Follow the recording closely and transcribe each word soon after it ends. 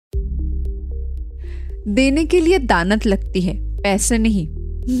देने के लिए दानत लगती है, पैसे नहीं.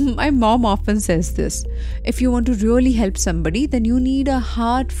 My mom often says this. If you want to really help somebody, then you need a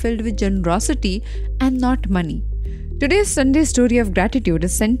heart filled with generosity and not money. Today's Sunday story of gratitude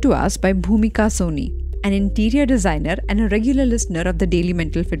is sent to us by Bhumika Soni, an interior designer and a regular listener of the Daily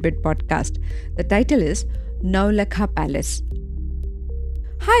Mental Fitbit podcast. The title is Naulakha Palace.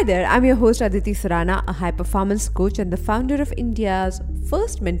 Hi there, I'm your host Aditi Surana, a high-performance coach and the founder of India's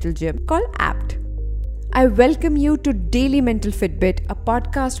first mental gym called APT. I welcome you to Daily Mental Fitbit, a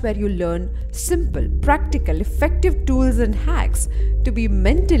podcast where you learn simple, practical, effective tools and hacks to be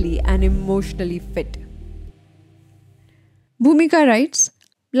mentally and emotionally fit. Bhumika writes,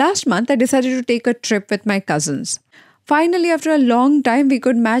 last month I decided to take a trip with my cousins. Finally, after a long time, we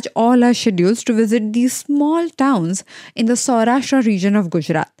could match all our schedules to visit these small towns in the Saurashtra region of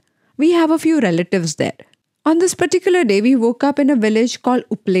Gujarat. We have a few relatives there. On this particular day, we woke up in a village called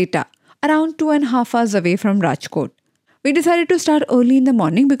Upleta, around 2.5 hours away from Rajkot. We decided to start early in the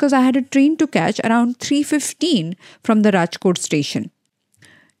morning because I had a train to catch around 3:15 from the Rajkot station.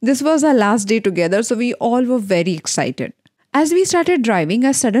 This was our last day together, so we all were very excited. As we started driving,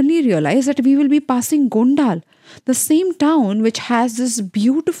 I suddenly realized that we will be passing Gondal, the same town which has this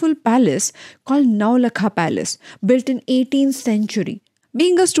beautiful palace called Naulakha Palace, built in 18th century.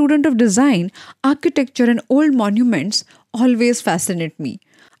 Being a student of design, architecture and old monuments always fascinate me.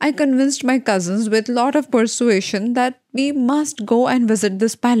 I convinced my cousins with a lot of persuasion that we must go and visit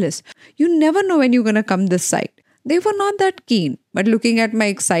this palace. You never know when you're going to come this side. They were not that keen, but looking at my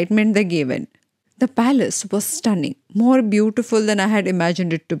excitement, they gave in. The palace was stunning, more beautiful than I had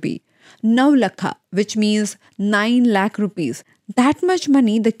imagined it to be. Naulakha, which means 9 lakh rupees. That much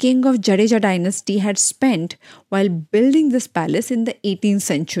money the king of Jadeja dynasty had spent while building this palace in the 18th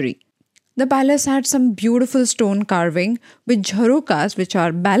century. The palace had some beautiful stone carving with jharokas, which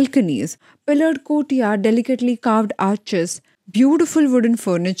are balconies, pillared courtyard, delicately carved arches, beautiful wooden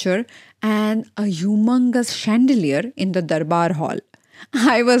furniture, and a humongous chandelier in the Darbar hall.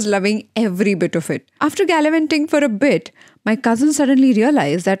 I was loving every bit of it. After gallivanting for a bit, my cousin suddenly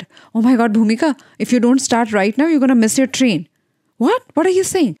realized that, oh my god, Bhumika, if you don't start right now, you're going to miss your train. What? What are you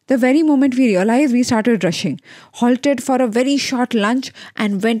saying? The very moment we realized, we started rushing, halted for a very short lunch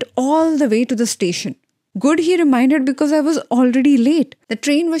and went all the way to the station. Good, he reminded, because I was already late. The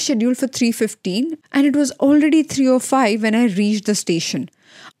train was scheduled for 3:15 and it was already 3:05 when I reached the station.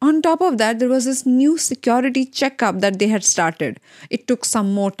 On top of that, there was this new security checkup that they had started. It took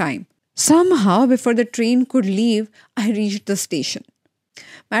some more time. Somehow, before the train could leave, I reached the station.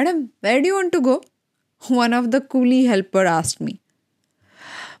 Madam, where do you want to go? One of the coolie helper asked me.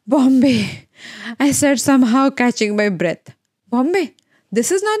 Bombay, I said, somehow catching my breath. Bombay?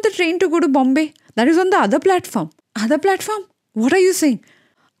 This is not the train to go to Bombay. That is on the other platform. Other platform? What are you saying?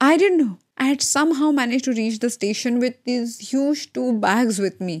 I didn't know. I had somehow managed to reach the station with these huge 2 bags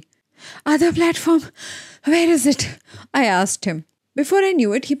with me. Other platform? Where is it? I asked him. Before I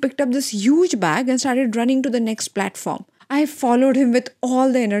knew it, he picked up this huge bag and started running to the next platform. I followed him with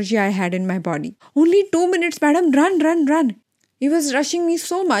all the energy I had in my body. Only 2 minutes, madam. Run, run, run. He was rushing me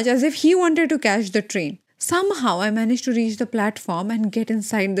so much as if he wanted to catch the train. Somehow I managed to reach the platform and get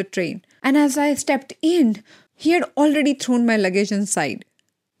inside the train. And as I stepped in, he had already thrown my luggage inside.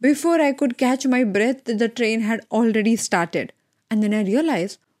 Before I could catch my breath, the train had already started. And then I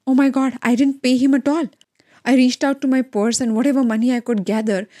realized, oh my god, I didn't pay him at all. I reached out to my purse and whatever money I could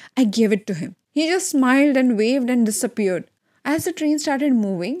gather, I gave it to him. He just smiled and waved and disappeared. As the train started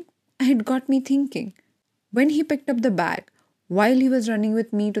moving, it got me thinking. When he picked up the bag, while he was running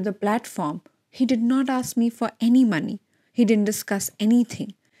with me to the platform, he did not ask me for any money. He didn't discuss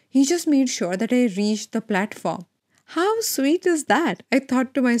anything. He just made sure that I reached the platform. How sweet is that? I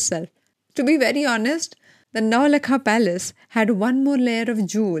thought to myself. To be very honest, the Naulakha Palace had one more layer of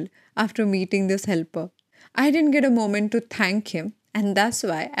jewel after meeting this helper. I didn't get a moment to thank him, and that's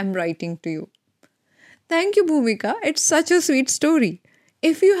why I'm writing to you. Thank you, Bhumika. It's such a sweet story.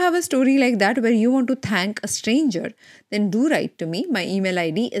 If you have a story like that where you want to thank a stranger, then do write to me. My email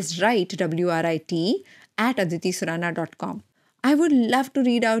ID is write, WRITE, @aditisurana.com. I would love to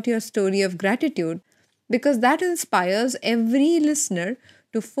read out your story of gratitude because that inspires every listener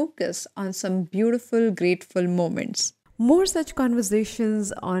to focus on some beautiful, grateful moments. More such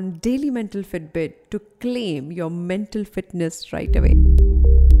conversations on Daily Mental Fitbit to claim your mental fitness right away.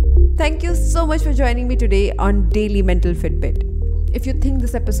 Thank you so much for joining me today on Daily Mental Fitbit. If you think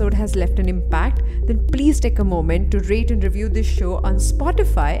this episode has left an impact, then please take a moment to rate and review this show on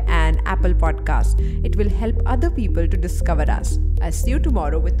Spotify and Apple Podcasts. It will help other people to discover us. I'll see you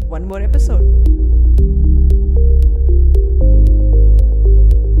tomorrow with one more episode.